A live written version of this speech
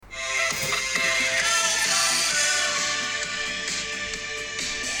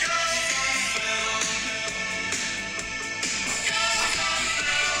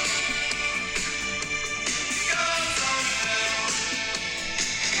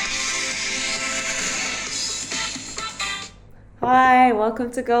Hi,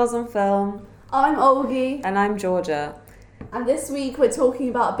 welcome to Girls on Film. I'm Olgie, And I'm Georgia. and this week we're talking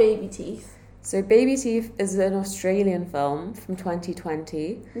about Baby Teeth. So Baby Teeth is an Australian film from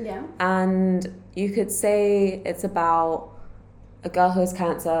 2020. Yeah. And you could say it's about a girl who has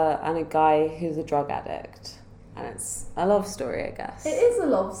cancer and a guy who's a drug addict. And it's a love story, I guess. It is a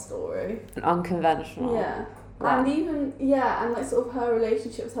love story. An unconventional. Yeah. Yeah. And even, and like sort of her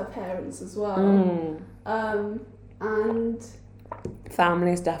relationship with her parents as well. And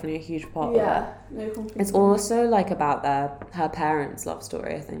Family is definitely a huge part of yeah, it. no conflict. It's also like about her parents' love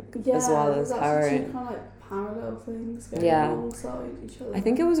story, I think, as well as there's her actually own. two kind of like parallel things going Yeah. alongside each other. I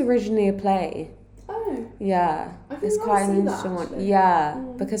think it was originally a play. Oh, Yeah, I think it's I've quite an seen that, interesting one. actually. Yeah,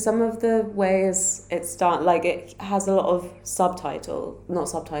 Mm. because some of the ways it's done, like it has a lot of not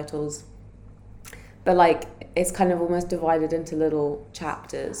subtitles, but like it's kind of almost divided into little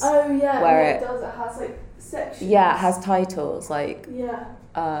chapters. Oh yeah, Where yeah, it- it does. It has like sections. Yeah, it has titles like Yeah.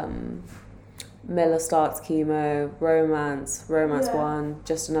 Miller Starts Chemo, Romance Yeah. 1,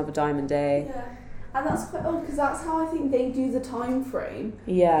 Just Another Diamond Day. Yeah. And that's quite odd because that's how I think they do the time frame.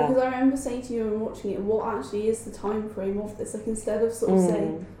 Yeah. Because I remember saying to you when watching it, what actually is the time frame of this? Like instead of sort of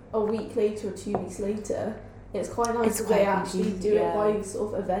saying a week later or 2 weeks later, it's quite nice It's that they quite actually confusing, do yeah. it by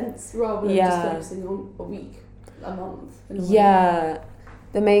sort of events rather than Yeah. just focusing on a week, a month. in a way. Yeah,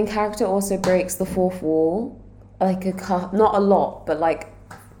 the main character also breaks the fourth wall, like not a lot, but like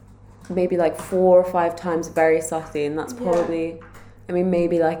maybe like 4 or 5 times very subtly, and that's Yeah. probably, I mean,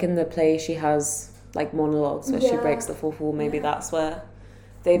 maybe like in the play she has like monologues where she Yeah. breaks the fourth wall. Maybe Yeah. that's where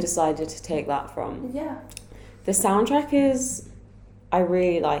they decided to take that from. Yeah. The soundtrack I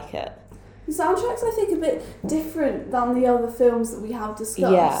really like it. The soundtrack's, I think, a bit different than the other films that we have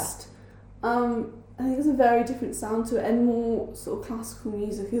discussed. I think there's a very different sound to it and more sort of classical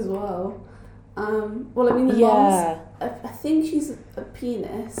music as well. Well, I mean, the Yeah, mum's, I think she's a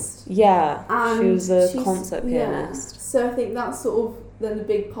pianist. yeah. And She was a she's- concert pianist. Yeah. So I think that's sort of then a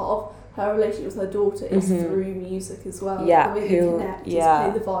big part of her relationship with her daughter is Mhm. through music as well. Yeah, The way who- they connect yeah. is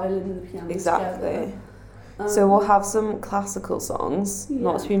play the violin and the piano Exactly. together. So we'll have some classical songs,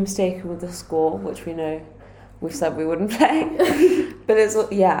 not Yeah. to be mistaken with the score, which we know we've said we wouldn't play. But it's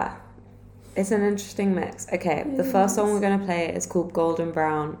an interesting mix. Okay, It the is first song nice. we're going to play is called Golden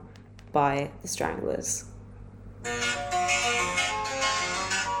Brown by The Stranglers.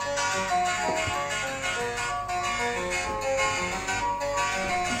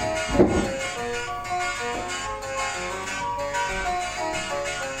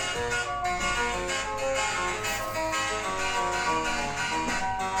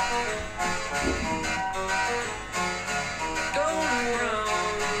 Golden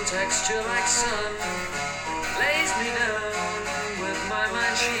brown, texture like sun, lays me down. With my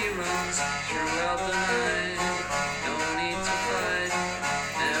mind she runs throughout the night. No need to fight,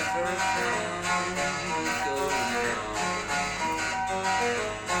 never a frown. Golden brown.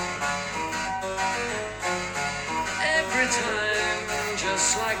 Every time, just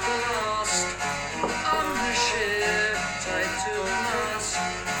like the last, on her ship, tied to the mast.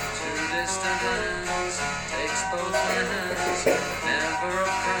 Two distant lands, takes both my hands, never a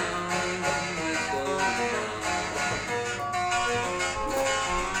frown with golden brown.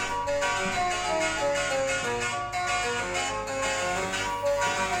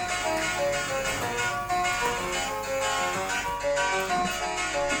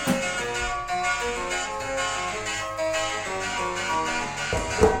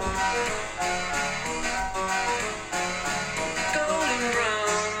 Golden brown,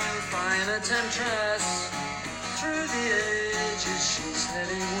 fine a temptress. Through the ages she's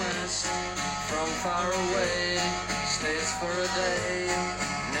heading west. From far away, stays for a day.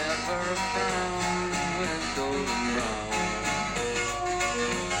 Never a frown with golden brown.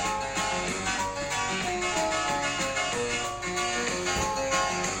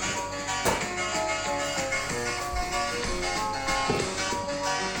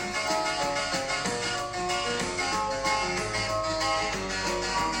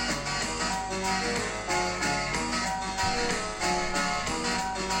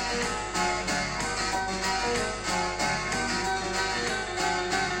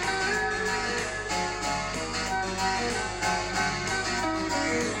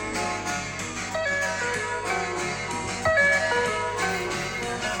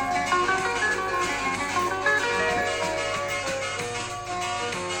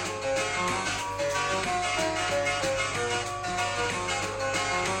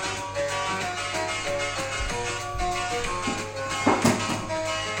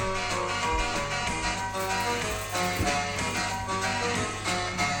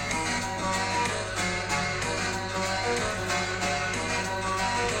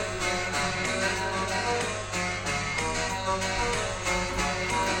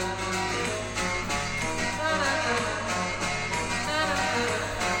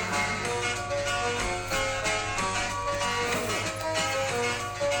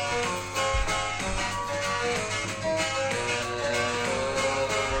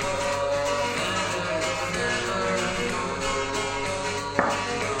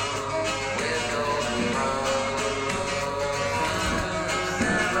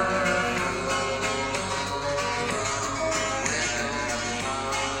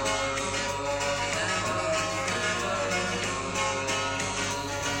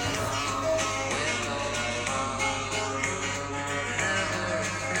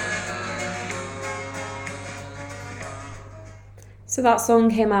 So that song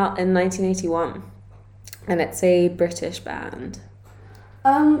came out in 1981, and it's a British band.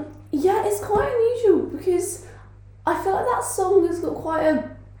 Yeah, it's quite unusual because I feel like that song has got quite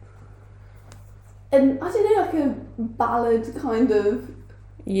I don't know, like a ballad kind of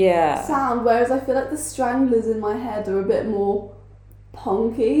sound, whereas I feel like the Stranglers in my head are a bit more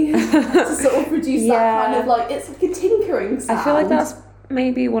punky to sort of produce that kind of like, it's like a tinkering sound. I feel like that's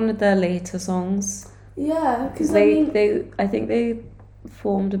maybe one of their later songs. Yeah, because I think they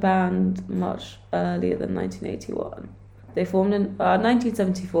formed a band much earlier than 1981. They formed in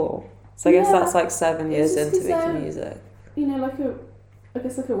 1974. So I guess that's like 7 years into making music. You know, like a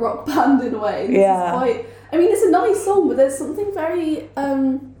rock band in a way. This is quite, I mean, it's a nice song, but there's something very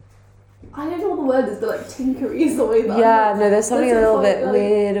I don't know what the word is, but like tinkery is the way that there's something a little bit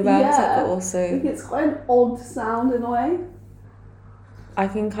weird about it, but also I think it's quite an odd sound in a way. I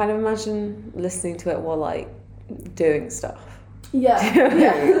can kind of imagine listening to it while like doing stuff.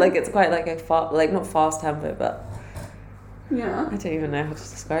 Yeah. Like it's quite like not fast tempo, but yeah. I don't even know how to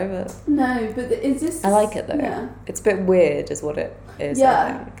describe it. No, but is this? I like it though. Yeah. It's a bit weird, is what it is. Yeah.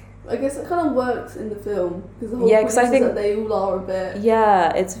 I think. I guess it kind of works in the film because the whole because I think that they all are a bit.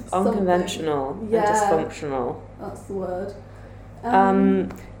 Yeah, it's unconventional and dysfunctional. That's the word.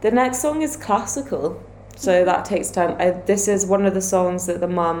 The next song is classical, so that takes time. This is one of the songs that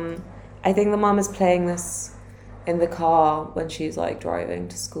I think the mum is playing this in the car when she's like driving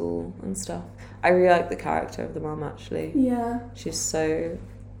to school and stuff. I really like the character of the mum actually. Yeah. She's so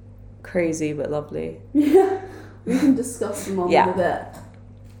crazy but lovely. Yeah. We can discuss the mum in a bit.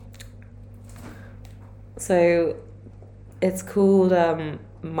 So it's called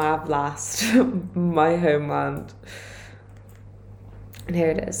Mad Blast, My Homeland. And here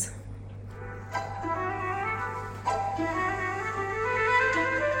it is.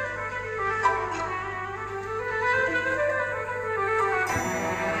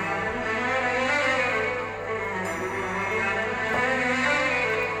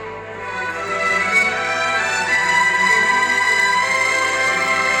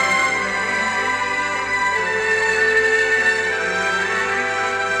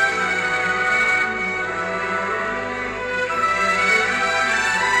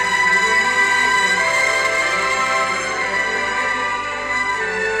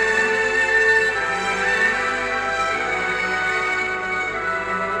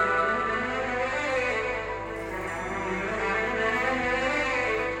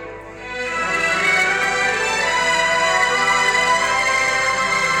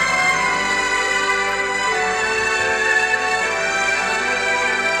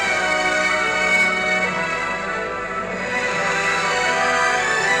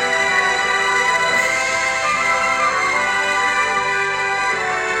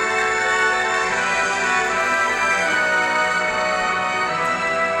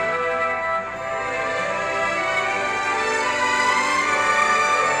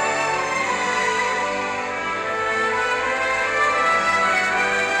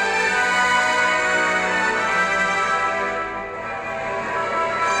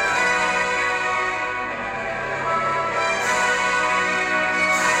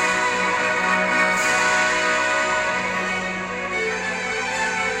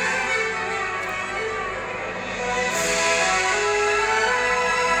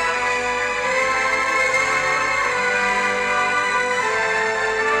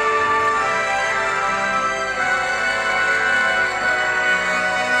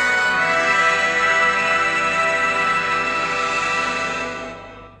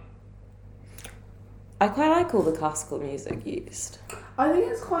 I quite like all the classical music used. I think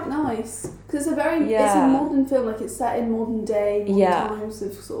it's quite nice because it's it's a modern film, like it's set in modern day, modern times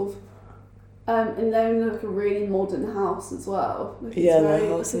of sort of, and they're in like a really modern house as well. Like the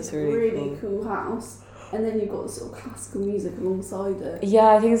house is really cool house, and then you've got sort of classical music alongside it. Yeah,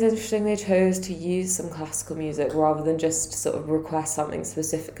 I think it's interesting they chose to use some classical music rather than just sort of request something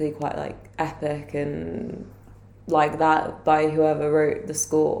specifically quite like epic and like that by whoever wrote the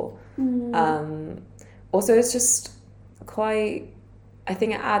score. Also, it's just quite, I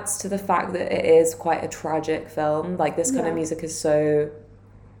think it adds to the fact that it is quite a tragic film. Like, this kind of music is so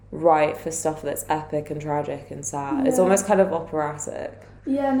right for stuff that's epic and tragic and sad. It's almost kind of operatic.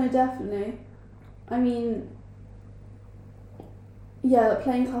 Yeah, no, definitely. I mean,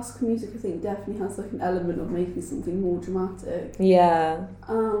 playing classical music, I think, definitely has like an element of making something more dramatic. Yeah.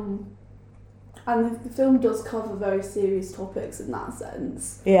 And the film does cover very serious topics in that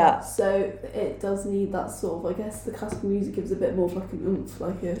sense. Yeah. So it does need that sort of, I guess the classical music gives a bit more of like an oomph,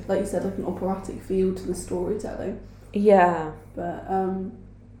 like you said, like an operatic feel to the storytelling. Yeah. But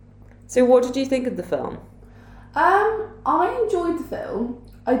so what did you think of the film? I enjoyed the film.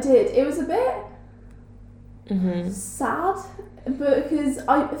 I did. It was a bit sad, but because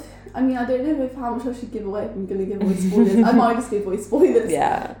I mean, I don't know if how much I should give away if I'm going to give away spoilers. I might just give away spoilers.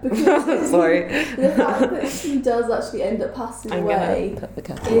 Yeah. Because sorry. The fact that she does actually end up passing away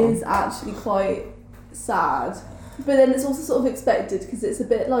is actually quite sad. But then it's also sort of expected because it's a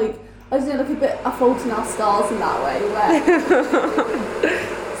bit like, I don't know, like a bit A Fault in Our Stars in that way, where...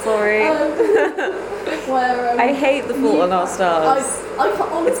 Sorry. Where, I hate The Fault in Our Stars. I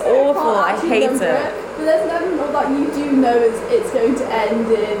can't, honestly, it's awful. I hate it. But there's an element that you do know it's going to end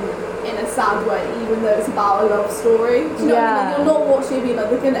in a sad way, even though it's about a love story. Do you know what I mean? Like, you're not watching it being like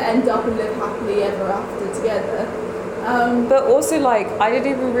they're going to end up and live happily ever after together. But also, like, I didn't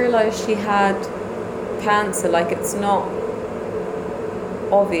even realise she had cancer. Like, it's not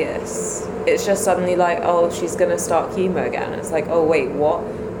obvious. It's just suddenly like, oh, she's going to start chemo again. It's like, oh, wait, what?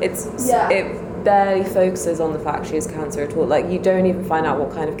 It barely focuses on the fact she has cancer at all. Like, you don't even find out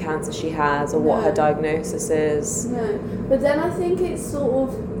what kind of cancer she has or what her diagnosis is. No, but then I think it's sort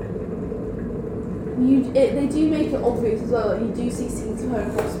of they do make it obvious as well. Like, you do see scenes of her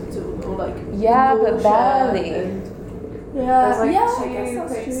in hospital or like but barely. There's like two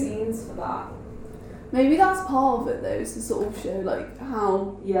quick scenes for that. Maybe that's part of it though, is to sort of show like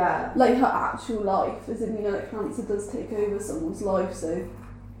how like her actual life, as in, you know, like cancer does take over someone's life, so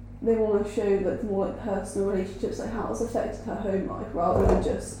they want to show like more like personal relationships, like how it's affected her home life rather than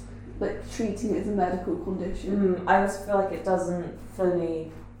just like treating it as a medical condition. I just feel like it doesn't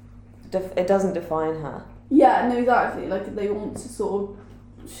fully it doesn't define her. Yeah, no, exactly. Like they want to sort of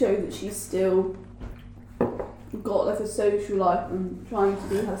show that she's still got like a social life and trying to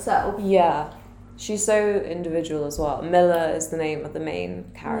be herself. Yeah. She's so individual as well. Miller is the name of the main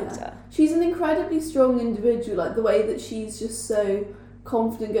character. Yeah. She's an incredibly strong individual, like the way that she's just so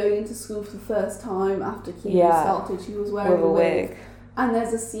confident going into school for the first time after chemo started. She was wearing a wig. And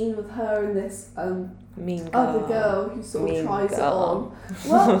there's a scene with her and this mean girl. Other girl who sort of tries it on.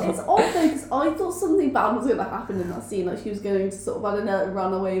 Well, it's odd though, because I thought something bad was going to happen in that scene, like she was going to sort of, I don't know,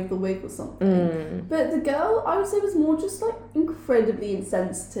 run away with the wig or something. But the girl, I would say, was more just like incredibly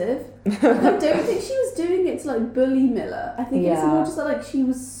insensitive. Like, I don't think she was doing it to like bully Miller. I think it's more just that like she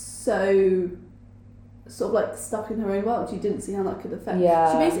was so sort of like stuck in her own world. She didn't see how that could affect.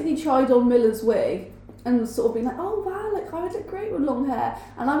 She basically tried on Miller's wig and was sort of being like, oh wow, like I would look great with long hair,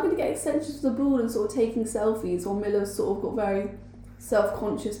 and I'm going to get extensions to the ball, and sort of taking selfies while Miller sort of got very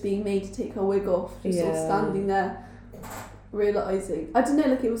self-conscious being made to take her wig off, just sort of standing there realising, I don't know,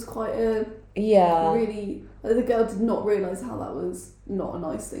 like it was quite a really, like, the girl did not realise how that was not a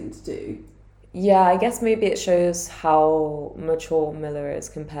nice thing to do. Yeah, I guess maybe it shows how mature Miller is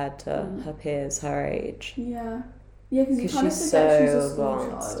compared to her peers her age. Yeah, because you kind of forget she's a school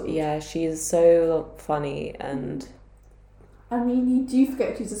advanced. child. Yeah, she's so funny and... I mean, you do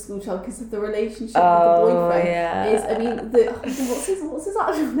forget she's a school child because of the relationship with the boyfriend. Is, I mean, what's his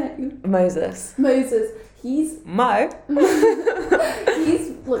actual name? Moses. He's... Mo?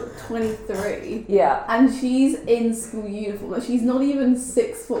 He's like 23. Yeah. And she's in school uniform. Like, she's not even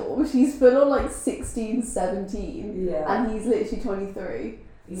sixth form. She's full on like 16, 17. Yeah. And he's literally 23.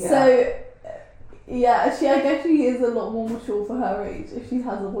 Yeah. So... Yeah, I guess she is a lot more mature for her age if she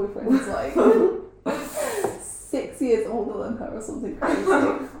has a boyfriend who's like 6 years older than her or something crazy.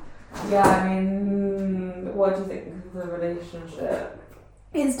 Yeah, I mean, what do you think of the relationship?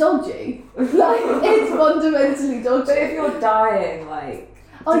 It's dodgy. Like, it's fundamentally dodgy. But if you're dying, like,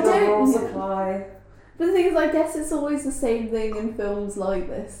 do the rules apply? But the thing is, I guess it's always the same thing in films like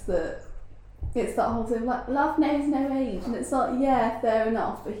this, that it's that whole thing, like, love knows no age, and it's like, yeah, fair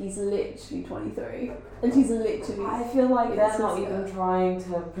enough, but he's literally 23, and she's literally... I feel like they're not even trying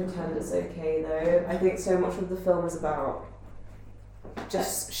to pretend it's okay, though. I think so much of the film is about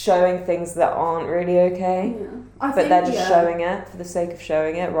just showing things that aren't really okay, but they're just showing it for the sake of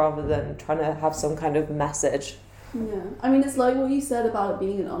showing it, rather than trying to have some kind of message. Yeah, I mean, it's like what you said about it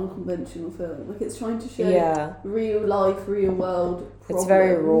being an unconventional film, like, it's trying to show real life, real world problems. It's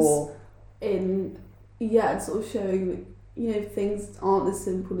very raw. And sort of showing that, you know, things aren't as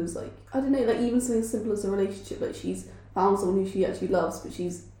simple as, like, I don't know, like even something as simple as a relationship, like she's found someone who she actually loves but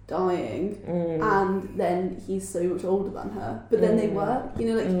she's dying, and then he's so much older than her, but then they work,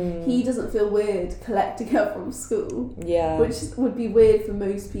 you know, like he doesn't feel weird collecting her from school, which would be weird for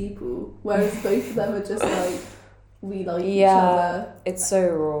most people, whereas both of them are just like, we like each other. It's so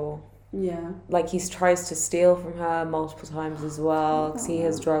raw. Yeah. Like, he tries to steal from her multiple times as well, because he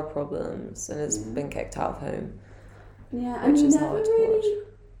has drug problems and has been kicked out of home. Yeah, and he never really...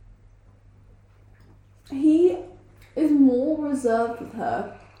 He is more reserved with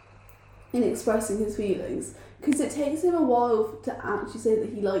her in expressing his feelings. because it takes him a while to actually say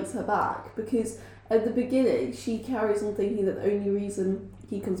that he likes her back, because at the beginning she carries on thinking that the only reason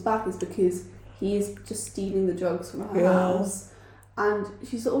he comes back is because he is just stealing the drugs from her house. And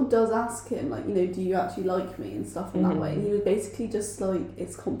she sort of does ask him, like, you know, do you actually like me and stuff in that way, and he was basically just like,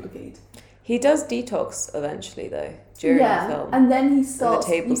 it's complicated. He does detox eventually though, during the film. And then he starts,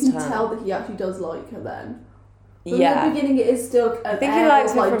 you can turn. tell that he actually does like her then. But Yeah. in the beginning it is still I think he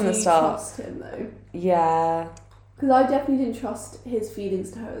likes her from the start. Trust him though? Yeah. Because I definitely didn't trust his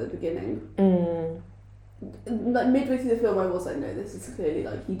feelings to her at the beginning. Like midway through the film I was like, no, this is clearly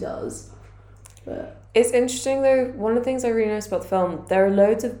like he does. But It's interesting though, one of the things I really noticed about the film, there are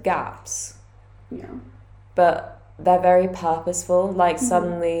loads of gaps, yeah. but they're very purposeful. Like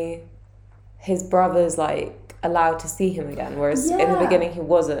suddenly his brother's like allowed to see him again, whereas in the beginning he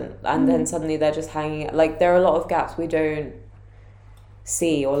wasn't, and then suddenly they're just hanging. Like there are a lot of gaps we don't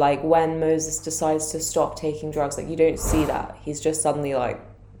see, or like when Moses decides to stop taking drugs, like you don't see that. He's just suddenly like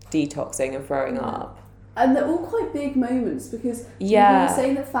detoxing and throwing up. And they're all quite big moments, because you Yeah, were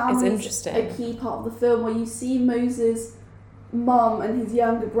saying that family is interesting. a key part of the film, where you see Moses' mum and his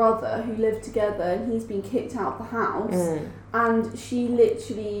younger brother who live together, and he's been kicked out of the house, and she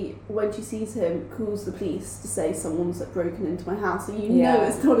literally, when she sees him, calls the police to say someone's broken into my house, so you know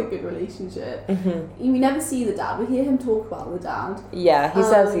it's not a good relationship. You never see the dad, we hear him talk about the dad. Yeah, he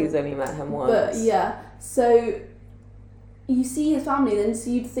says he's only met him once. But yeah, so you see his family then, so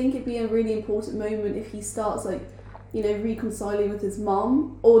you'd think it'd be a really important moment if he starts like, you know, reconciling with his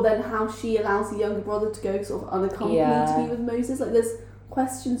mum, or then how she allows the younger brother to go sort of unaccompanied to be with Moses. Like there's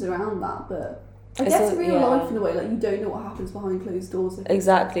questions around that, but I guess real life in a way, like you don't know what happens behind closed doors.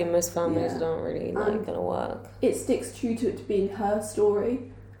 Exactly, most families don't really like gonna work. It sticks true to it being her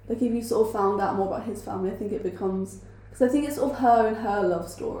story. Like if you sort of found out more about his family, I think it becomes, because I think it's sort of her and her love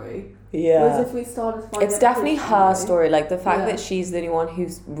story. Yeah. Whereas if we started finding it's definitely his her family, story. Like the fact that she's the only one who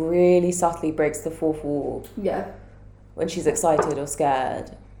really subtly breaks the fourth wall. Yeah. When she's excited or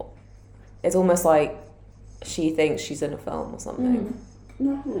scared, it's almost like she thinks she's in a film or something.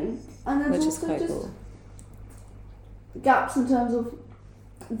 Definitely. And there's which is also quite just cool. gaps in terms of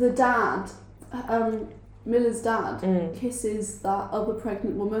the dad. Miller's dad kisses that other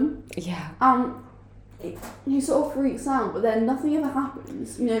pregnant woman. Yeah. He sort of freaks out, but then nothing ever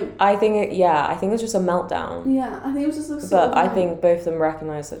happens. You know. I think it's just a meltdown. Yeah, I think it was just a sort But of I think both of them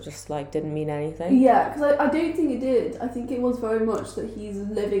recognise that just like didn't mean anything. Yeah, because I don't think it did. I think it was very much that he's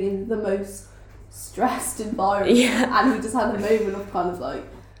living in the most stressed environment, and he just had a moment of kind of like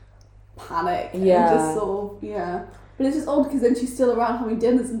panic, and just sort of But it's just odd because then she's still around having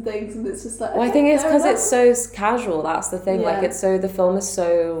dinners and things, and it's just like. Well, I think it's because it's so casual. That's the thing. Like the film is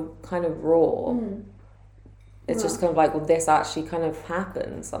so kind of raw. It's just kind of like, well, this actually kind of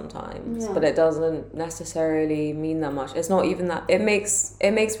happens sometimes, but it doesn't necessarily mean that much. It's not even that. It makes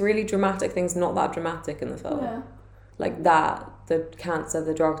really dramatic things not that dramatic in the film. Yeah. Like that, the cancer,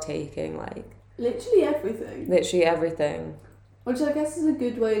 the drug taking, like literally everything. Literally everything. Which I guess is a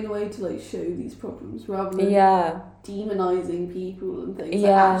good way in a way to like show these problems rather than demonising people and things.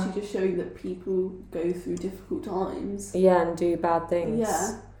 Like actually just showing that people go through difficult times. Yeah, and do bad things.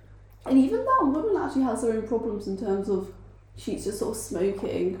 Yeah. And even that woman actually has her own problems in terms of she's just sort of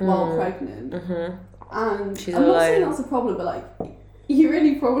smoking while pregnant. And she's I'm alone. not saying that's a problem, but like, you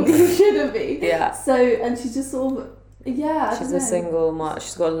really probably shouldn't be. Yeah. So, and she's just sort of, she's a single mom.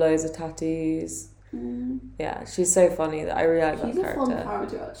 She's got loads of tattoos. Yeah, she's so funny. That I really like that character. She's a fun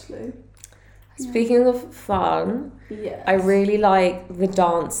character, actually. Speaking of fun, I really like the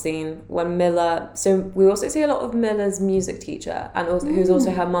dance scene when Miller. So we also see a lot of Miller's music teacher, and also, who's also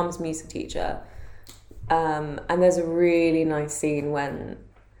her mum's music teacher. And there's a really nice scene when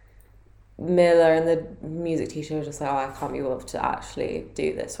Miller and the music teacher are just like, oh, I can't be bothered to actually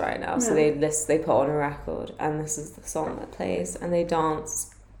do this right now. So they put on a record, and this is the song that plays, and they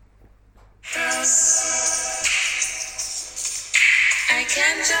dance. I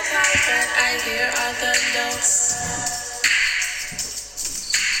can't jump out, but I hear all the notes.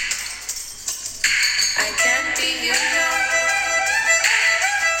 I can't be you, no.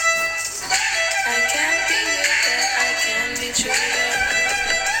 I can't be you, but I can be true,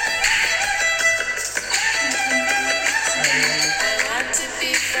 I want to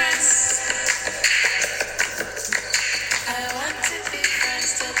be friends. I want to be friends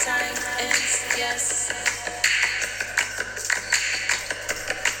till time ends, yes.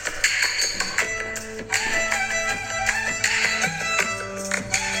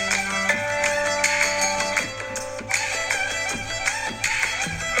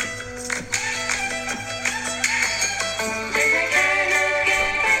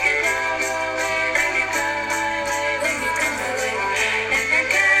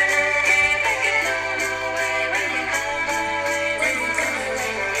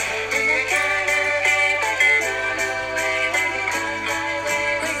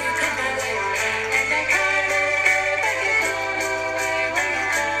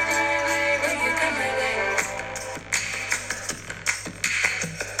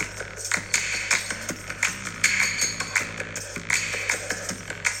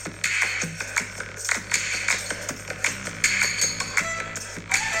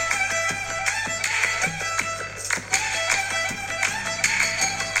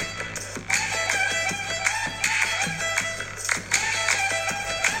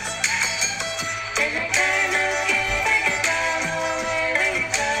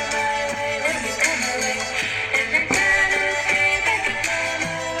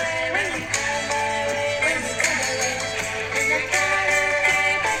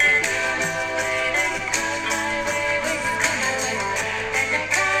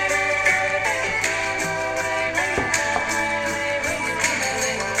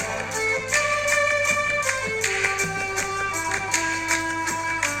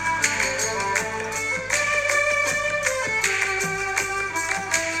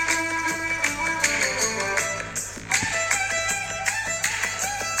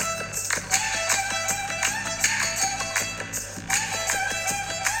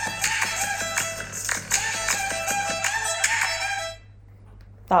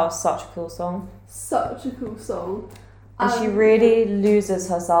 That was such a cool song. Such a cool song. And she really loses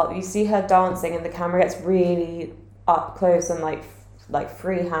herself. You see her dancing and the camera gets really up close and like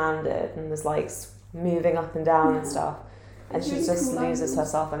free-handed and is like moving up and down and stuff. And she really just cool loses angles.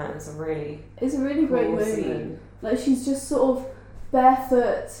 herself in it. It's a really great cool moment. scene. Like she's just sort of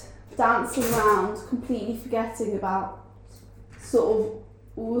barefoot, dancing around, completely forgetting about sort of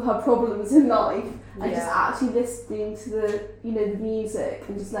all her problems in life, and just actually listening to the the music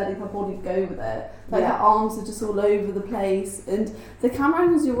and just letting her body go with it. Like her arms are just all over the place, and the camera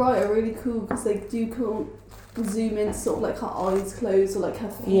angles, you're right, are really cool because they do zoom in sort of like her eyes closed or like her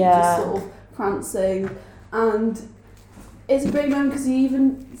feet just sort of prancing, and it's a great moment because you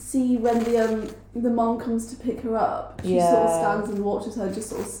even see when the mum comes to pick her up, she sort of stands and watches her, just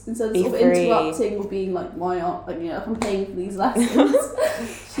sort of instead of sort of interrupting or being like, why aren't I'm paying for these lessons,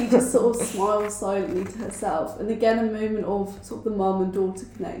 she just sort of smiles silently to herself. And again, a moment of sort of the mum and daughter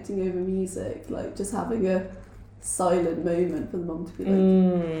connecting over music, like just having a silent moment for the mum to be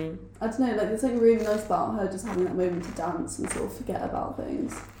like, I don't know, like there's something really nice about her just having that moment to dance and sort of forget about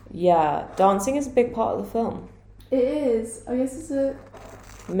things. Yeah, dancing is a big part of the film. It is. I guess it's a...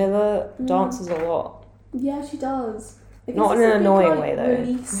 Miller dances a lot. Yeah, she does. I guess Not in it's an a big, annoying like, way, though.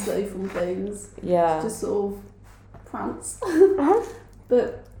 Release though from things. Yeah. Just sort of prance.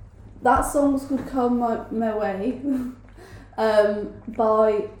 But that song's called "Come My Way"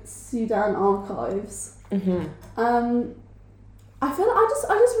 by Sudan Archives. I feel like I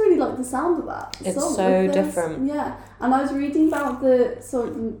just really like the sound of that It's song. so Like, different. Yeah, and I was reading about the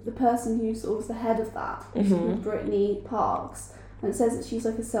person who sort of was the head of that, which is called Brittany Parks, and it says that she's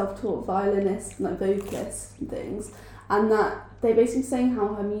like a self-taught violinist and like vocalist and things, and that they're basically saying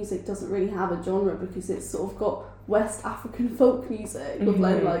how her music doesn't really have a genre because it's sort of got West African folk music with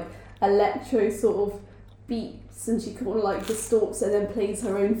like electro sort of beats, and she kind of like distorts and then plays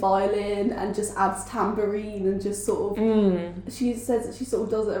her own violin and just adds tambourine and just sort of she says that she sort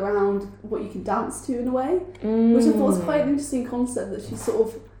of does it around what you can dance to in a way, which I thought was quite an interesting concept, that she sort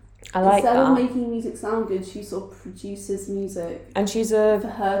of instead of making music sound good, she sort of produces music and she's for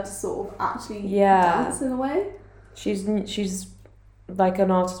her to sort of actually dance in a way. She's like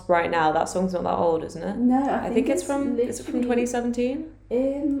an artist right now. That song's not that old, isn't it? No, I think it's from 2017?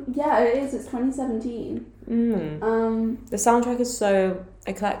 Yeah, it is. It's 2017. The soundtrack is so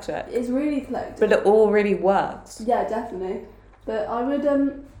eclectic. It's really eclectic. But it all really works. Yeah, definitely. But I'm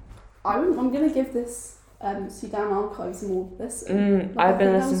gonna give this Sudan Archives more listen. I've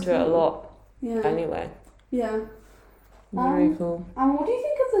been listening to it a lot. Yeah. Anyway. Yeah. Very cool. And what do you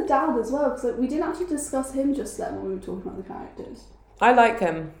think of the dad as well? Because we didn't actually discuss him just then when we were talking about the characters. I like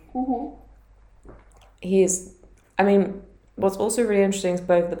him. What's also really interesting is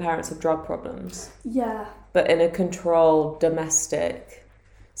both the parents have drug problems. Yeah. But in a controlled, domestic,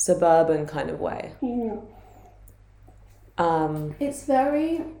 suburban kind of way. It's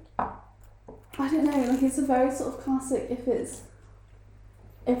very, I don't know, like it's a very sort of classic,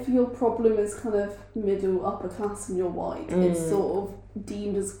 if your problem is kind of middle, upper class and you're white, it's sort of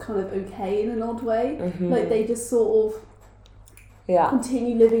deemed as kind of okay in an odd way. Like they just sort of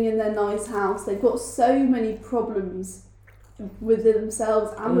continue living in their nice house. They've got so many problems within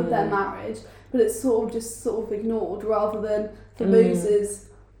themselves and with their marriage, but it's sort of ignored, rather than for Moses,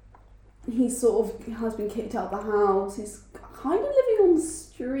 he sort of has been kicked out of the house. He's kind of living on the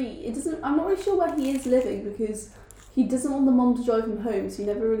street. I'm not really sure where he is living because he doesn't want the mom to drive him home, so you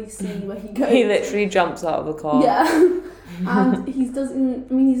never really see where he goes. He literally jumps out of the car. Yeah. And he's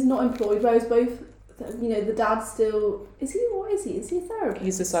not employed, whereas both, the dad still, what is he? Is he a therapist?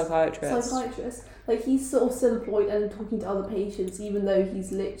 He's a psychiatrist. Like, he's sort of still employed and talking to other patients, even though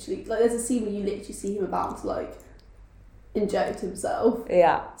he's literally, like, there's a scene where you literally see him about to, like, inject himself.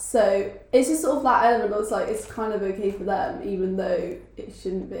 Yeah. So, it's just sort of that element of, like, it's kind of okay for them, even though it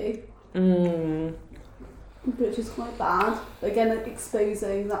shouldn't be. Which is quite bad. Again,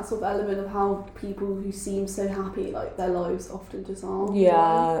 exposing that sort of element of how people who seem so happy, like, their lives often just aren't.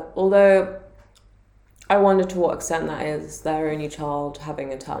 Yeah, although I wonder to what extent that is their only child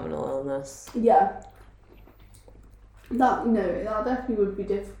having a terminal illness. Yeah. That definitely would be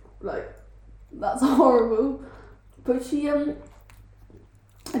like, that's horrible. But she, I don't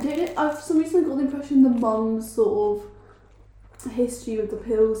know, for some reason I got the impression the mum's sort of history with the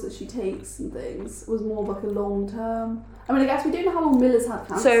pills that she takes and things was more like a long term. I mean, I guess we don't know how long Miller's had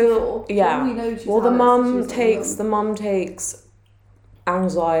cancer for. Yeah. We know she's the mum takes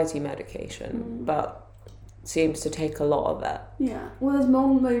anxiety medication, but seems to take a lot of it. Yeah. Well, there's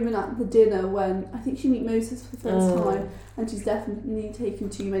one moment at the dinner when I think she meets Moses for the first time, and she's definitely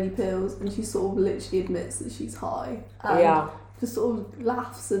taken too many pills, and she sort of literally admits that she's high. just sort of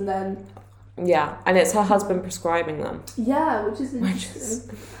laughs and then Yeah, and it's her husband prescribing them. yeah, which is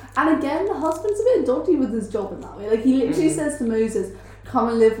interesting. And again, the husband's a bit dodgy with his job in that way. Like he literally says to Moses, "Come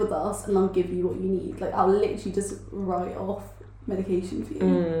and live with us, and I'll give you what you need. Like I'll literally just write off medication for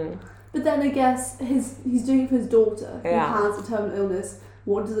you." But then I guess he's doing it for his daughter who has a terminal illness.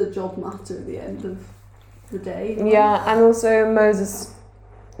 What does a job matter at the end of the day? Yeah, and also Moses,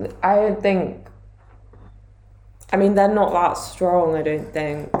 I don't think. I mean, they're not that strong, I don't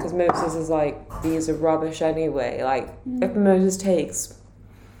think, because Moses is like, these are rubbish anyway. Like, if Moses takes,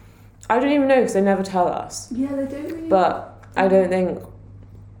 I don't even know because they never tell us. Yeah, they don't really. But I don't think.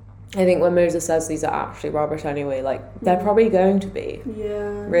 I think when Moses says these are actually rubbish anyway, like they're probably going to be.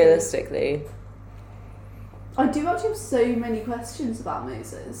 Yeah. Realistically. I do actually have so many questions about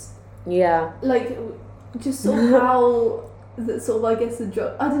Moses. Yeah. Like, just sort of how that sort of I guess the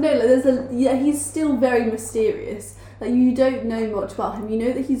drug. I don't know. Like, he's still very mysterious. Like, you don't know much about him. You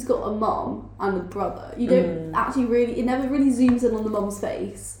know that he's got a mum and a brother. You don't actually really. It never really zooms in on the mum's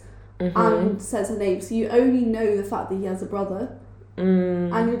face and says her name. So you only know the fact that he has a brother.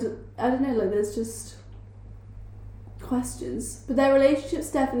 And I don't know. Like, there's just questions. But their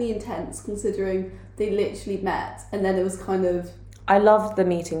relationship's definitely intense, considering they literally met and then it was kind of. I loved the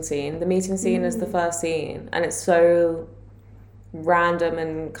meeting scene. The meeting scene is the first scene, and it's so random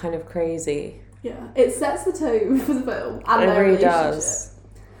and kind of crazy. Yeah, it sets the tone for the film and It their really relationship. does.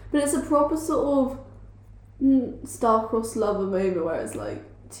 But it's a proper sort of star-crossed lover moment where it's like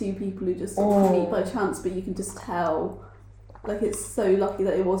two people who just sort of meet by chance, but you can just tell, like, it's so lucky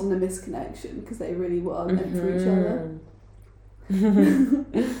that it wasn't a misconnection because they really were meant for each other.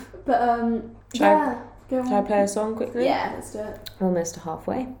 But go on. Shall I play a song quickly? Yeah, let's do it. Almost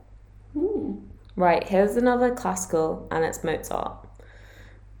halfway. Ooh. Right, here's another classical, and it's Mozart.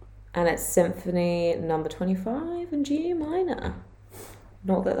 And it's Symphony number 25 in G minor.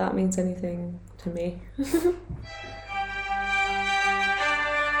 Not that that means anything to me.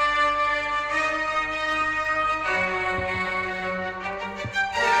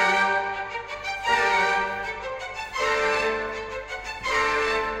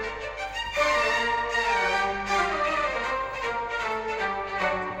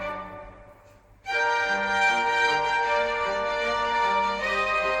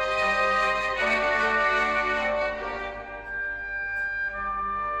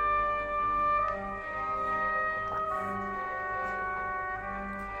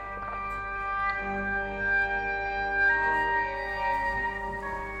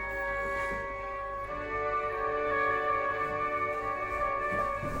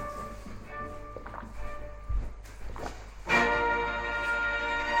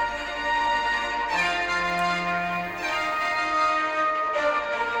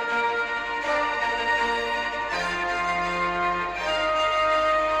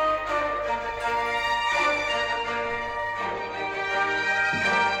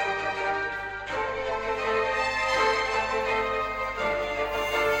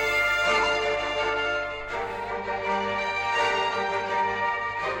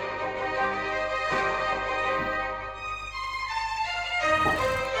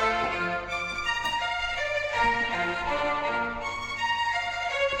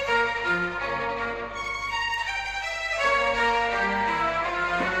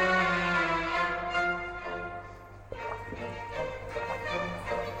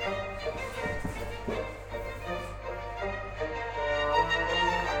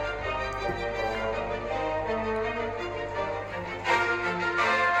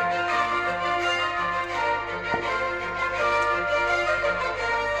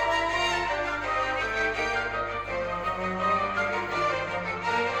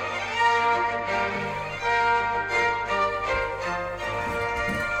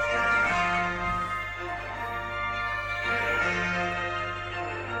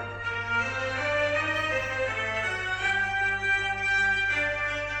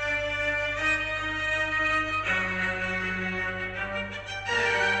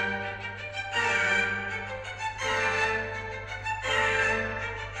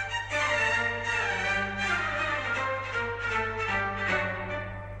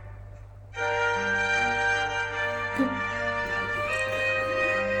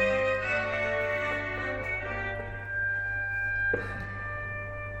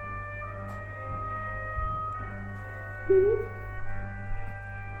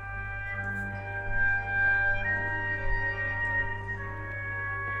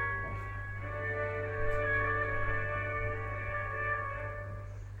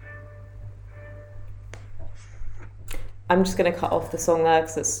 I'm just going to cut off the song there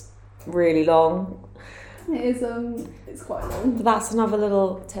because it's really long. It is, it's quite long. But that's another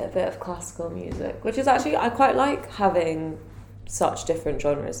little tidbit of classical music, which is actually, I quite like having such different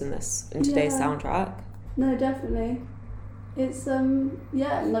genres in today's soundtrack. No, definitely. It's,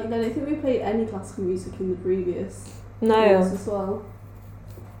 yeah, like, I don't think we played any classical music in the previous ones as well.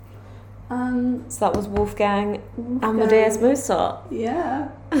 So that was Wolfgang Amadeus Mozart. Yeah.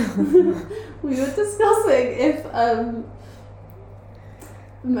 We were discussing if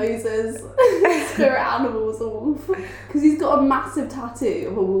Moses' spirit animal was a wolf. Because he's got a massive tattoo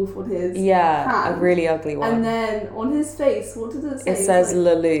of a wolf on his hand. A really ugly one. And then on his face, what does it say? It says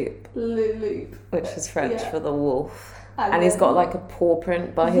Le Loup. Le Loup. Which is French for the wolf. And he's got like a paw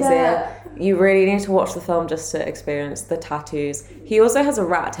print by his ear. You really need to watch the film just to experience the tattoos. He also has a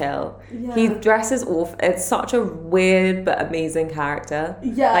rat tail. Yeah. He dresses awful. It's such a weird but amazing character.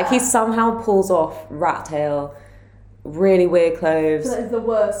 Yeah. Like he somehow pulls off rat tail, really weird clothes. That is the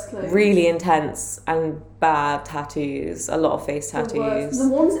worst clothes. Really intense and bad tattoos. A lot of face tattoos. The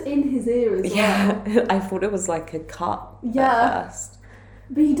ones in his ear as well. Yeah. I thought it was like a cut at first.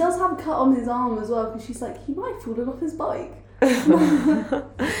 But he does have a cut on his arm as well, because she's like, he might have fallen off his bike.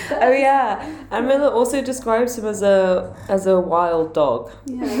 Oh yeah, and Miller also describes him as a wild dog.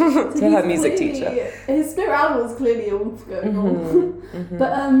 Yeah, so to her music teacher. His spirit animal is clearly a wolf going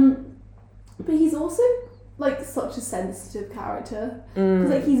on. But he's also like such a sensitive character, because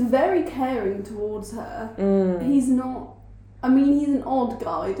like he's very caring towards her. He's not. I mean, he's an odd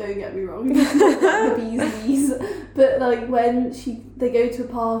guy, don't get me wrong. He's not like the bee's knees. But like when they go to a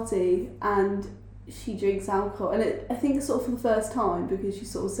party and she drinks alcohol, and I think it's sort of for the first time, because she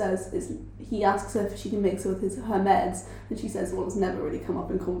sort of says, he asks her if she can mix it with her meds, and she says, well, it's never really come up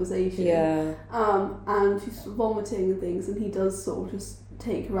in conversation. Yeah. And she's vomiting and things, and he does sort of just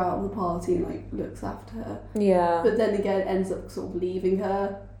take her out of the party and like looks after her. Yeah. But then again ends up sort of leaving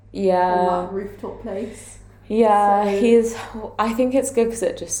her on that rooftop place. Yeah, I think it's good because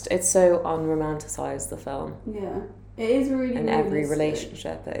it's so unromanticized, the film. Yeah, it is really and every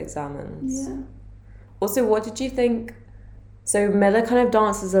relationship it examines. Yeah. Also, what did you think? So Miller kind of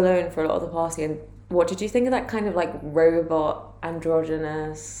dances alone for a lot of the party, and what did you think of that kind of like robot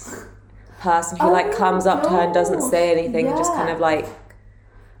androgynous person who like comes up to her and doesn't say anything, just kind of like.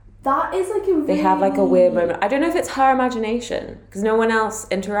 That is like a really... They have like a weird moment. I don't know if it's her imagination because no one else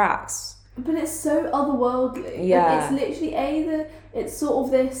interacts. But it's so otherworldly. Yeah. Like, it's literally it's sort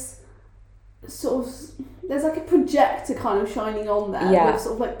of this there's like a projector kind of shining on there with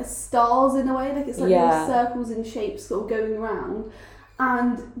sort of like stars in a way, like it's like little circles and shapes sort of going around,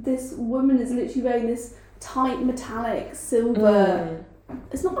 and this woman is literally wearing this tight metallic silver I'm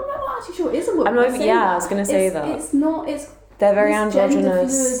not actually sure it is a woman. I was gonna say that. It's not, they're very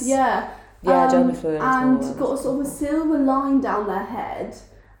androgynous. Gender fluid. And got a sort of a silver line down their head.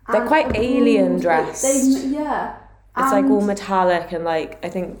 They're quite alien dressed. It's like all metallic, and like I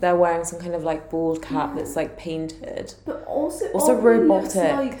think they're wearing some kind of like bald cap that's like painted. But also robotic. Looks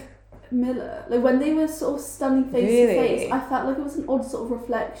like Miller. Like when they were sort of standing face to face, I felt like it was an odd sort of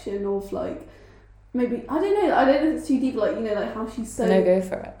reflection of like maybe I don't know if it's too deep, like you know, like how she's so go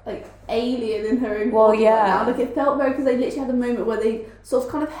for it. Like alien in her own body right now. Like it felt very, because they literally had a moment where they sort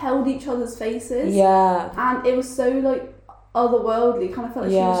of kind of held each other's faces. Yeah. And it was so like otherworldly. Kind of felt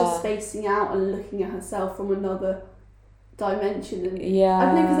like she was just spacing out and looking at herself from another dimension. And I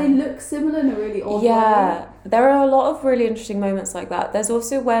don't know, because they look similar in a really odd way. There are a lot of really interesting moments like that. There's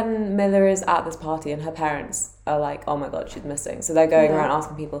also when Miller is at this party and her parents are like, oh my god, she's missing, so they're going around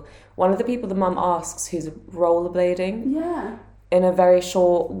asking people. One of the people the mum asks, who's rollerblading in a very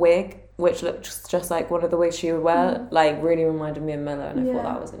short wig, which looks just like one of the wigs she would wear, like really reminded me of Miller, and I thought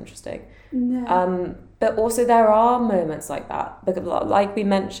that was interesting. But also there are moments like that, because like we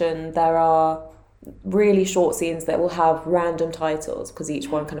mentioned, there are really short scenes that will have random titles, because each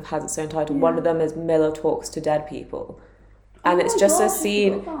one kind of has its own title. One of them is Miller talks to dead people, and it's just a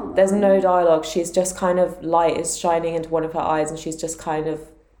scene, there's no dialogue, she's just kind of, light is shining into one of her eyes, and she's just kind of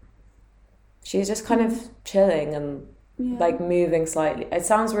chilling and like moving slightly. It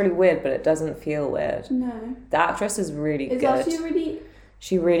sounds really weird, but it doesn't feel weird. No, the actress is really good. It's actually really,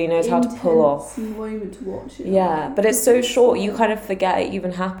 she really knows how to pull off. Moment to watch it. Yeah, but it's so short, you kind of forget it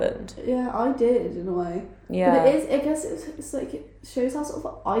even happened. Yeah, I did in a way. Yeah, but it is. I guess it's like it shows how sort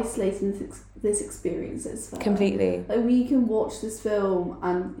of isolating this experience is. For completely. Like we can watch this film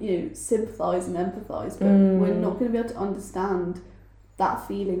and sympathise and empathise, but we're not going to be able to understand that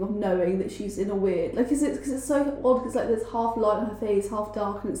feeling of knowing that she's in a weird, like, because it's so odd, because like there's half light on her face, half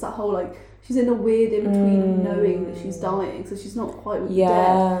dark, and it's that whole like she's in a weird in between of knowing that she's dying, so she's not quite with the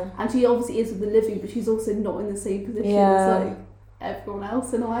dead, and she obviously is with the living, but she's also not in the same position as like everyone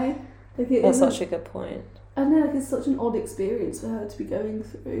else in a way. Like that's such a good point. don't know, like it's such an odd experience for her to be going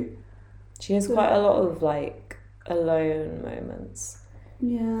through. She has quite a lot of like alone moments.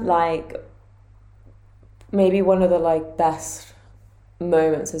 Yeah. Like maybe one of the like best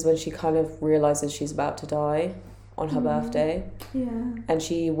moments is when she kind of realizes she's about to die on her birthday. Yeah. And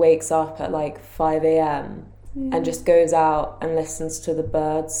she wakes up at like 5 a.m. and just goes out and listens to the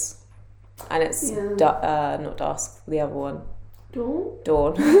birds. And it's not dusk, the other one.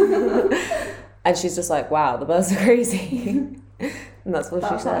 Dawn. And she's just like, wow, the birds are crazy. And that's what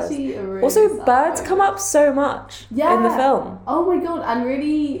she says. Really also, birds come up so much in the film. Oh my god, and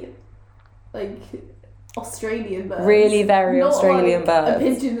really, like, Australian birds. Really very not Australian like birds. A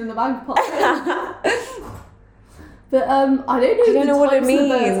pigeon and a magpie. But I don't know what it the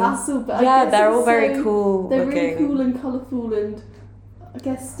means. types of birds at all, but yeah, I guess they're all very cool They're looking. really cool and colourful, and I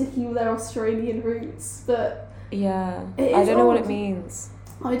guess sticking with their Australian roots. But yeah, it I is don't know what odd. it means.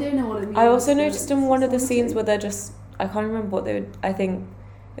 I don't know what it means. I also but noticed in one of the it's scenes haunting. where they're just, I can't remember what they would, I think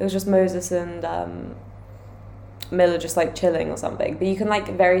it was just Moses and Miller just like chilling or something, but you can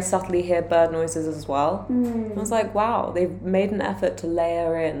like very subtly hear bird noises as well. I was like, wow, they've made an effort to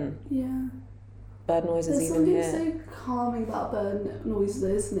layer in bird noises. There's even here. something so calming about bird noises,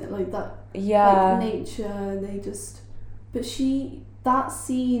 isn't it? Like that, yeah, like nature, and they just. But that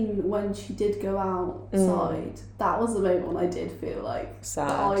scene when she did go outside, that was the moment when I did feel like sad.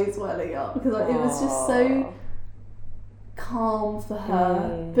 the eyes welling up, because like, it was just so calm for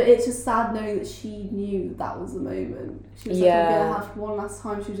her. But it's just sad knowing that she knew that was the moment. She was like, I'm gonna have one last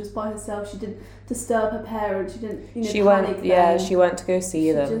time. She was just by herself. She didn't disturb her parents. She didn't, she panic went. them. Yeah, she went to go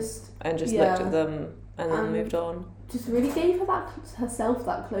see them and just yeah. looked at them and then moved on. Just really gave herself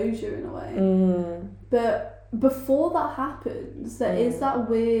that closure in a way. But before that happens, there is that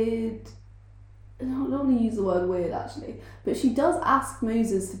weird. I don't want to use the word weird actually, but she does ask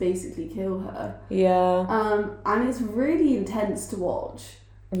Moses to basically kill her. Yeah. And it's really intense to watch.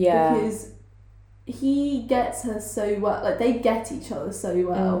 Yeah. Because he gets her so well, like they get each other so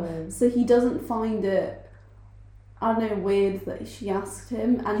well. So he doesn't find it, I don't know, weird that she asked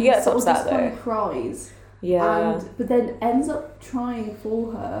him, and he gets sort upset of just though. kind of cries. Yeah. But then ends up trying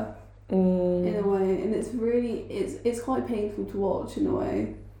for her in a way, and it's really it's quite painful to watch in a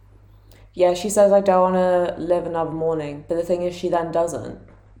way. Yeah, she says, I don't want to live another morning. But the thing is, she then doesn't.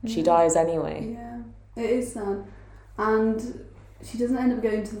 She dies anyway. Yeah, it is sad. And she doesn't end up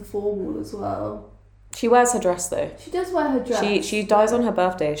going to the formal as well. She wears her dress, though. She does wear her dress. She dies on her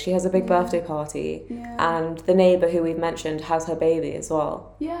birthday. She has a big birthday party. Yeah. And the neighbour who we've mentioned has her baby as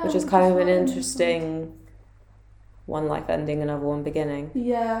well. Yeah. Which is kind of an interesting one life ending, another one beginning.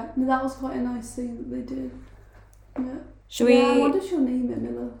 Yeah, no, that was quite a nice thing that they did. Yeah. Should we... I wonder if she'll name it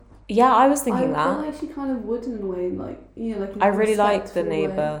Miller. Yeah, I was thinking I that. feel like she kind of would in a way, like, you know, like in a I really like the respectful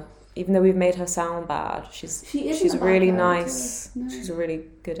neighbour. way. Even though we've made her sound bad, she's a bad really character. nice. No. She's a really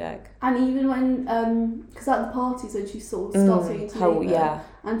good egg. And even when, because at the parties when she sort of starts talking to neighbour,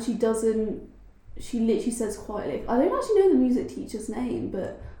 and she literally says quietly, I don't actually know the music teacher's name,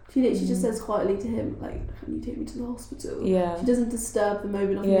 but she literally just says quietly to him, like, can you take me to the hospital? Yeah. She doesn't disturb the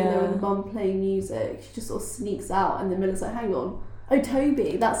moment of Miller and the mum playing music. She just sort of sneaks out, and then Miller's like, hang on. Oh,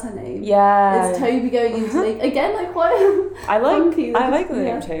 Toby, that's her name. Yeah. It's Toby going into the, again, like quite I like funky, I like the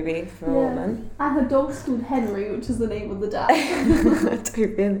yeah. name Toby for a woman. And her dog's called Henry, which is the name of the dad.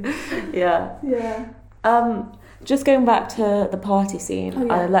 Toby. Yeah. Yeah. Just going back to the party scene,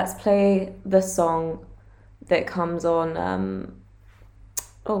 let's play the song that comes on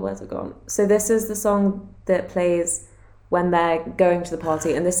where's it gone? So this is the song that plays when they're going to the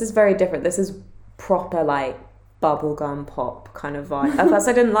party, and this is very different. This is proper like bubblegum pop kind of vibe. At first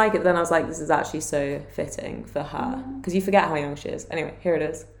I didn't like it, but then I was like, this is actually so fitting for her, because you forget how young she is. Anyway, here it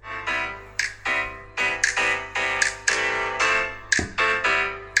is.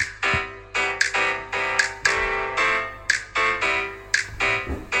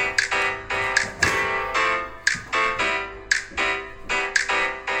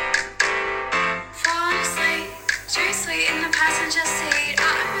 Falling asleep, street sweet in the passenger seat.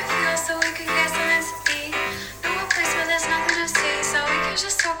 I'm with you so we can get something to eat. Know a place where there's nothing to see, so we can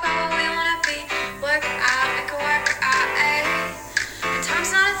just talk about what we wanna be. Work out, make it work out, ayy. And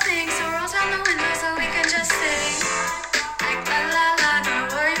time's not a thing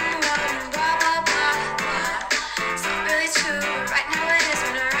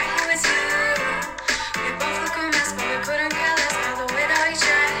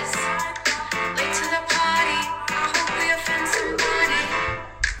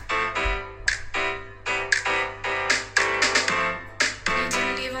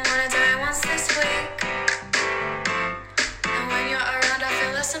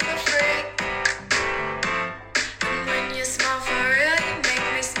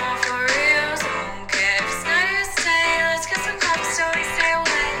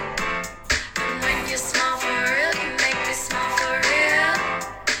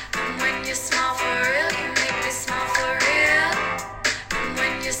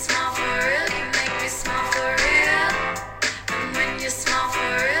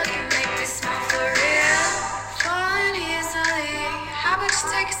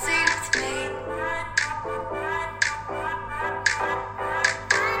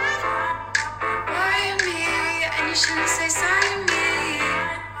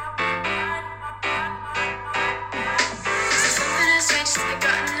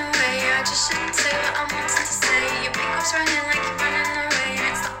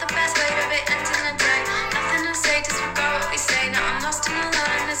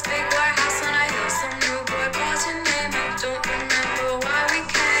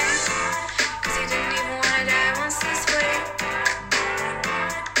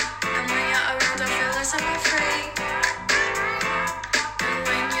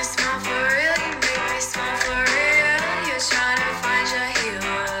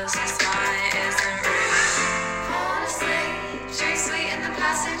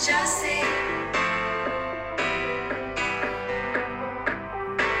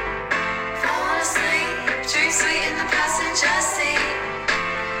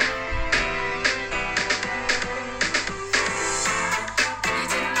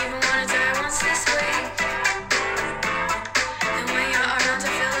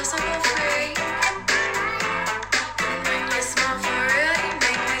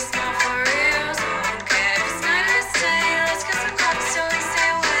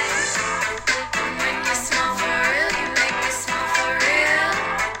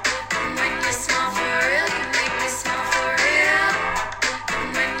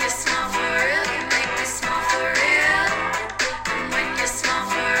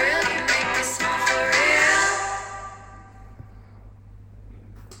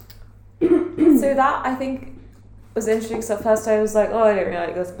So that, I think, was interesting, because at first I was like, oh, I don't really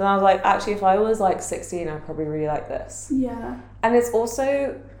like this, but I was like, actually, if I was like 16, I'd probably really like this. Yeah. And it's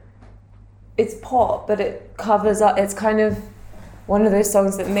also, it's pop, but it covers up, it's kind of one of those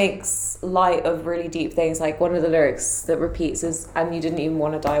songs that makes light of really deep things. Like one of the lyrics that repeats is, and you didn't even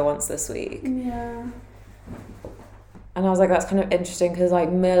want to die once this week. Yeah. And I was like, that's kind of interesting, because like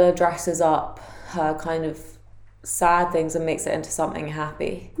Miller dresses up her kind of sad things and makes it into something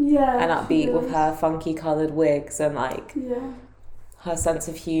happy. Yeah. And upbeat with her funky coloured wigs and like yeah. her sense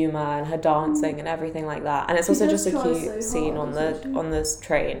of humour and her dancing and everything like that. And it's She also does just a try cute so scene hard, on doesn't she? on this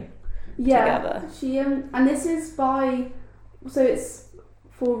train Yeah. together. She and this is by, so it's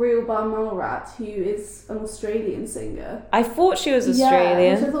For Real by Malrat, who is an Australian singer. I thought she was Yeah,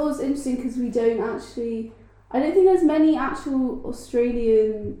 Australian. which I thought was interesting because we don't actually, I don't think there's many actual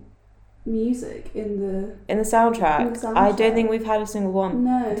Australian music in the soundtrack. In the soundtrack. I don't think we've had a single one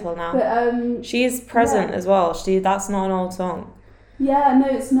no until now. But She's present yeah. as well. That's not an old song. yeah, no,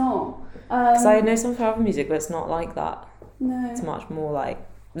 it's not. Because I know some of her other music, but it's not like that. No. It's much more like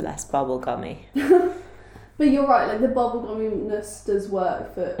less bubblegummy. But you're right, like the bubblegumminess does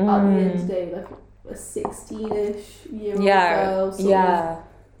work for at the end of the day, like a 16-ish year old girl. Sort yeah. of.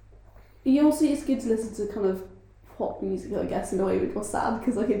 You also, it's good to listen to kind of pop music, I guess, in a way when you're sad,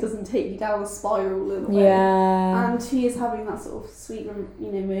 because like it doesn't take you down a spiral in a way. Yeah. And she is having that sort of sweet,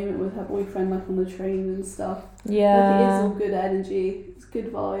 moment with her boyfriend, like on the train and stuff. Yeah. Like it is all good energy. It's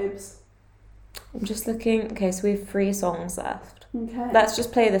good vibes. I'm just looking. Okay, so we have 3 songs left. Okay. Let's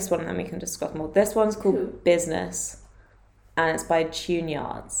just play this one and then we can discuss more. This one's called Cool. Business, and it's by Tune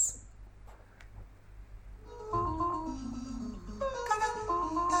Yards.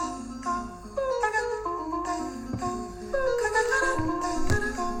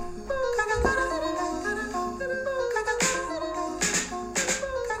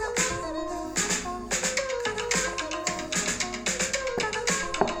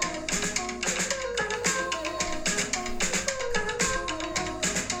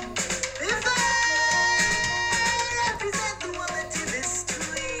 If I represent the one that did this to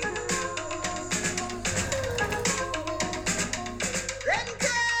you, then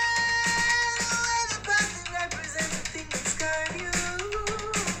turn away the person represents the thing that scarred you.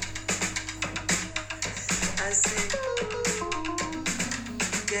 I say,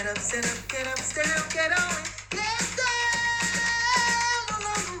 get up, stand up, get up, stand up, get on. Yes, I'm no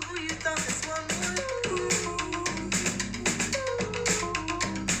longer who you thought this one would be.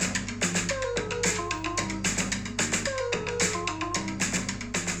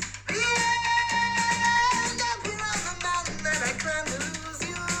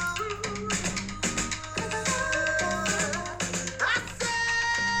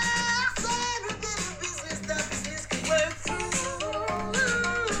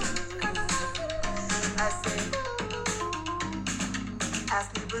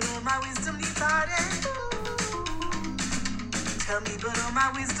 Tell me, but all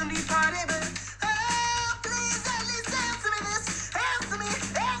my wisdom departed, but oh, please at least answer me this. Answer me,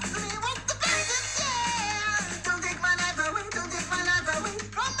 what's the business? Yeah, don't take my life away, don't take my life away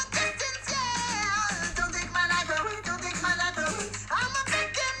from a distance. Yeah, don't take my life away, don't take my life away. I'm a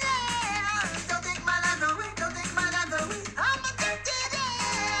victim. Yeah, don't take my life away, don't take my life away. I'm addicted.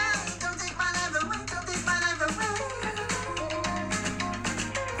 Yeah, don't take my life away, don't take my life away.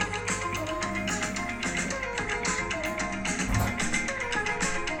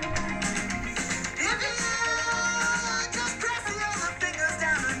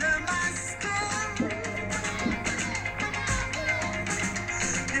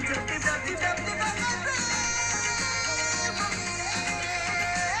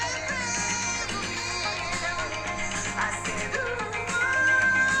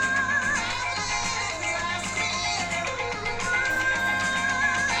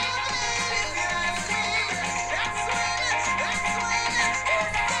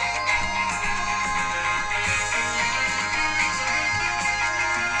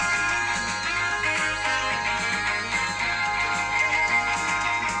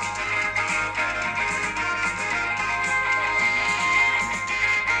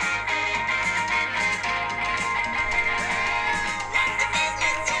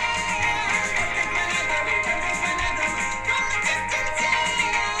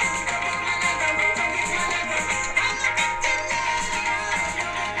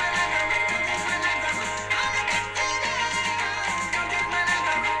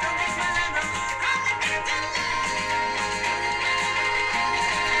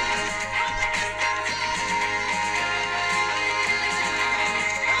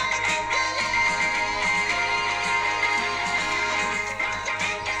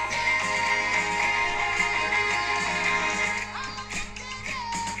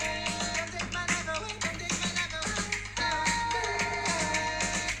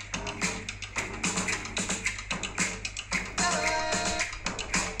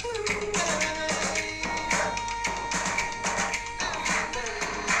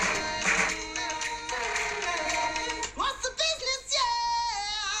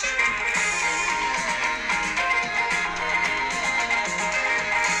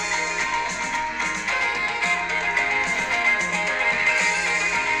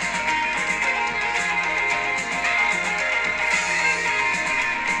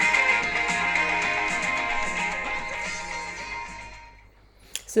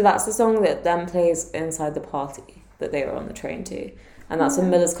 So that's the song that then plays inside the party that they were on the train to. And that's when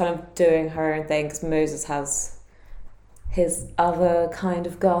Miller's kind of doing her own thing, because Moses has his other kind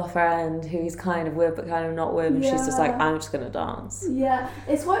of girlfriend who he's kind of with but kind of not with, and she's just like, I'm just going to dance. Yeah,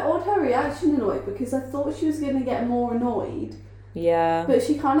 it's quite odd her reaction in a way, because I thought she was going to get more annoyed. Yeah. But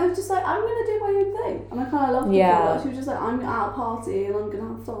she kind of just like, I'm going to do my own thing. And I kind of loved it. She was just like, I'm at a party and I'm going to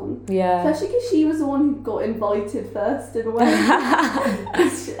have fun. Yeah. Especially because she was the one who got invited first in a way.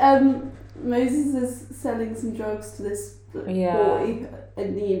 Moses is selling some drugs to this boy,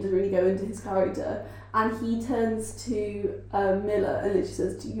 and he doesn't really go into his character. And he turns to Miller and literally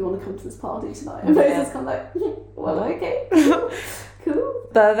says, do you want to come to this party tonight? And Moses is kind of like, well, okay. Cool.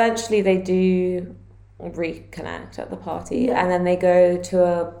 But eventually they do reconnect at the party, and then they go to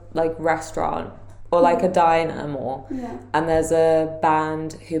a like restaurant or like a diner more, and there's a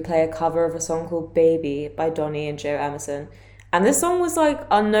band who play a cover of a song called Baby by Donny and Joe Emerson. And this song was like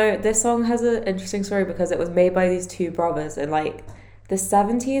unknown. This song has an interesting story because it was made by these two brothers in like the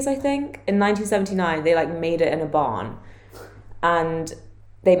 70s, I think. In 1979, they like made it in a barn, and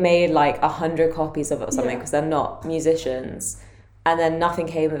they made like 100 copies of it or something because they're not musicians. And then nothing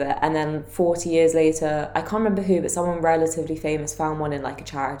came of it. And then 40 years later, I can't remember who, but someone relatively famous found one in like a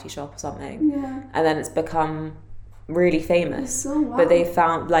charity shop or something. Yeah. And then it's become really famous. Oh, wow. But they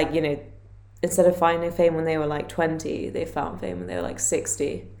found, like, you know, instead of finding fame when they were like 20, they found fame when they were like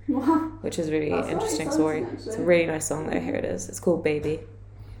 60. Wow. Which is a really interesting nice story. actually. It's a really nice song though. Here it is. It's called Baby.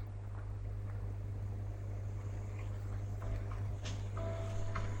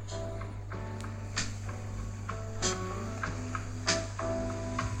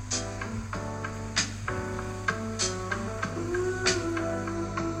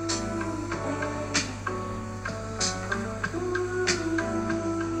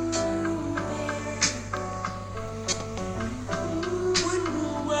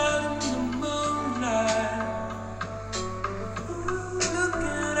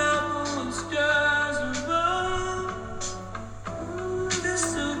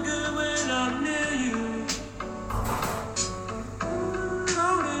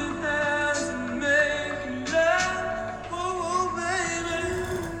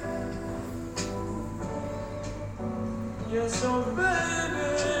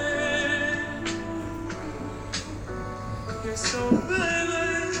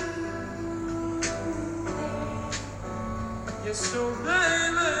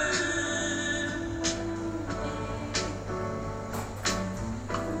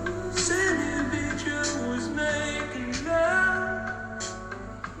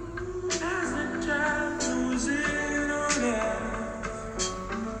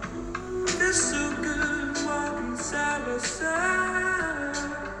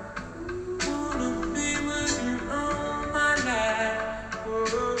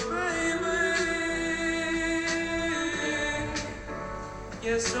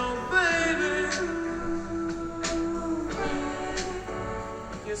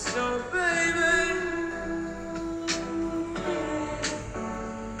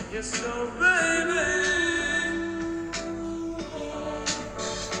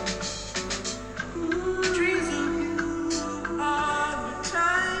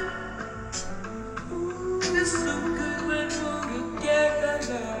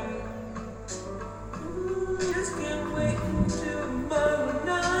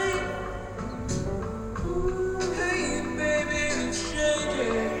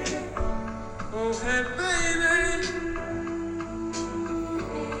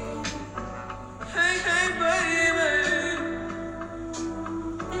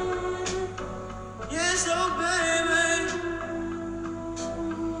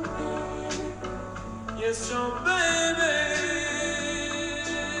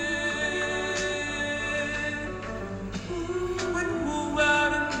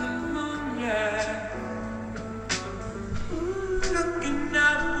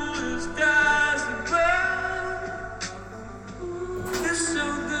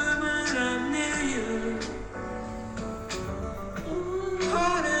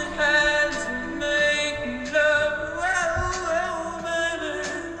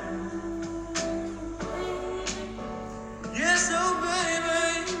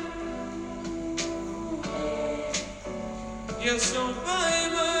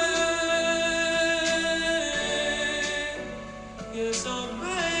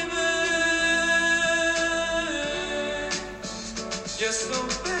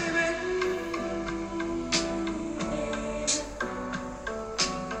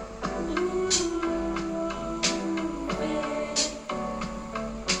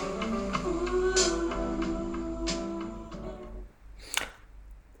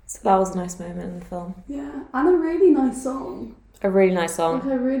 So that was a nice moment in the film. Yeah, and a really nice song. A really nice song. Like,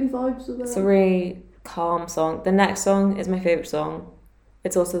 I really vibes with it. It's a really calm song. The next song is my favourite song.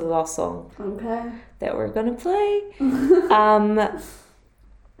 It's also the last song Okay. that we're gonna play.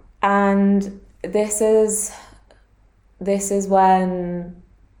 And this is when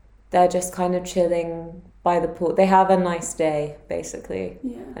they're just kind of chilling by the pool. They have a nice day, basically.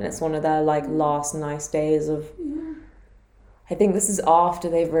 Yeah. And it's one of their like last nice days of... Yeah. I think this is after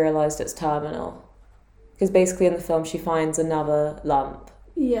they've realised it's terminal. Because basically in the film she finds another lump.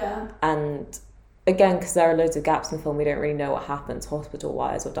 Yeah. And again, because there are loads of gaps in the film, we don't really know what happens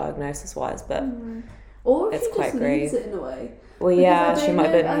hospital-wise or diagnosis-wise, but Or if it's she quite just great. leaves it in a way. Well, Because yeah, I she don't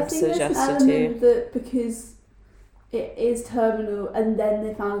might know, have I been think there's an suggested element to. that because it is terminal and then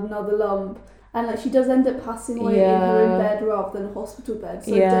they found another lump and like she does end up passing away in her own bed rather than a hospital bed.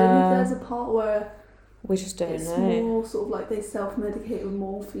 So I don't know if there's a part where We just don't it's know. more sort of like they self-medicate with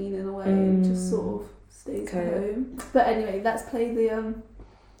morphine in a way and just sort of stays at home. But anyway, let's play the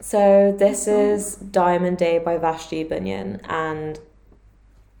So this is Diamond Day by Vashti Bunyan, and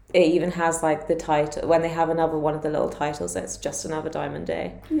it even has like the title, when they have another one of the little titles, it's just another Diamond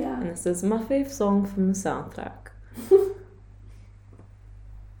Day. Yeah. And this is my favourite song from the soundtrack.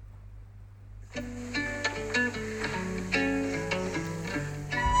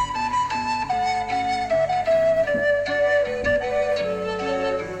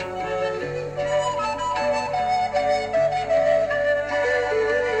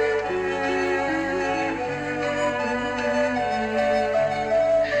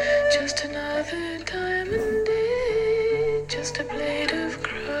 Just another diamond day, just a blade of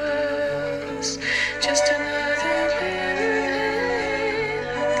grass, just another bale of hay,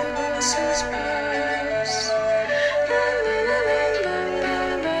 and the horses pass. La la la la la la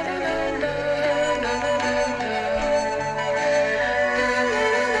la la la la.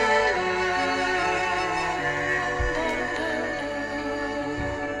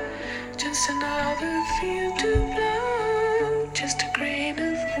 Just another field to plow, just a grain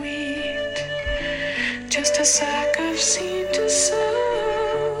of wheat, just a sack of seed to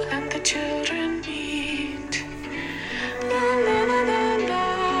sow, and the children eat. La la la la la,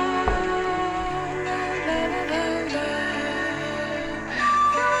 la la la la, la la la.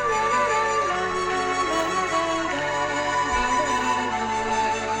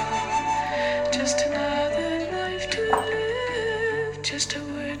 Just another life to live, just a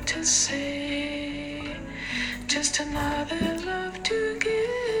word to say, just another love to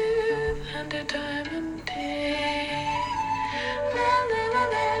give, and a diamond day. La la la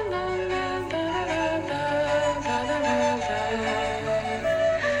la la la la la la la la la.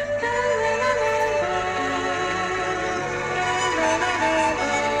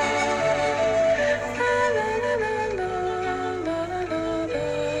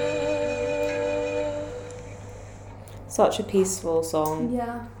 Such a peaceful song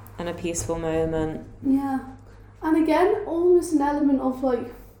Yeah. and a peaceful moment. Yeah. And again, almost an element of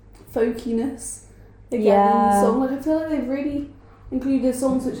like folkiness again in Yeah. the song. Like I feel like they've really included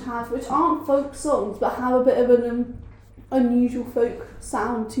songs which aren't folk songs but have a bit of an unusual folk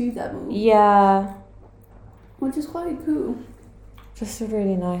sound to them all, Yeah, which is quite cool. just a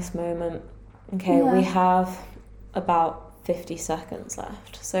really nice moment. Okay, Yeah. we have about 50 seconds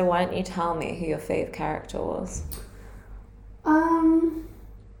left. So why don't you tell me who your fave character was?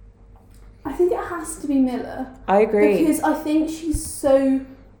 I think it has to be Miller. I agree. Because I think she's so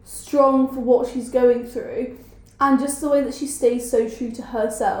strong for what she's going through, and just the way that she stays so true to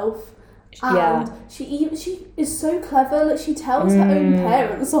herself. And Yeah. she is so clever. Like she tells her own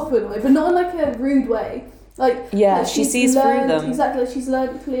parents often, like, but not in like a rude way. Like Yeah, she she's sees through learned, them. Exactly, like she's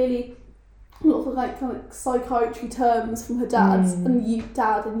learned clearly a lot of like kind of psychiatry terms from her dad's and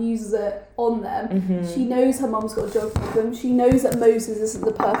uses it on them. Mm-hmm. She knows her mum's got a drug problem. She knows that Moses isn't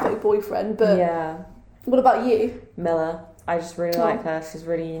the perfect boyfriend. But Yeah, what about you? Miller. I just really Oh. like her. She's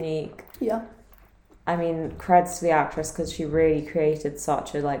really unique. Yeah. I mean, creds to the actress because she really created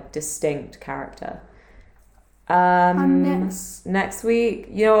such a like distinct character. And Next week,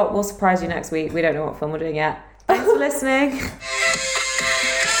 you know what? We'll surprise you next week. We don't know what film we're doing yet. Thanks for listening.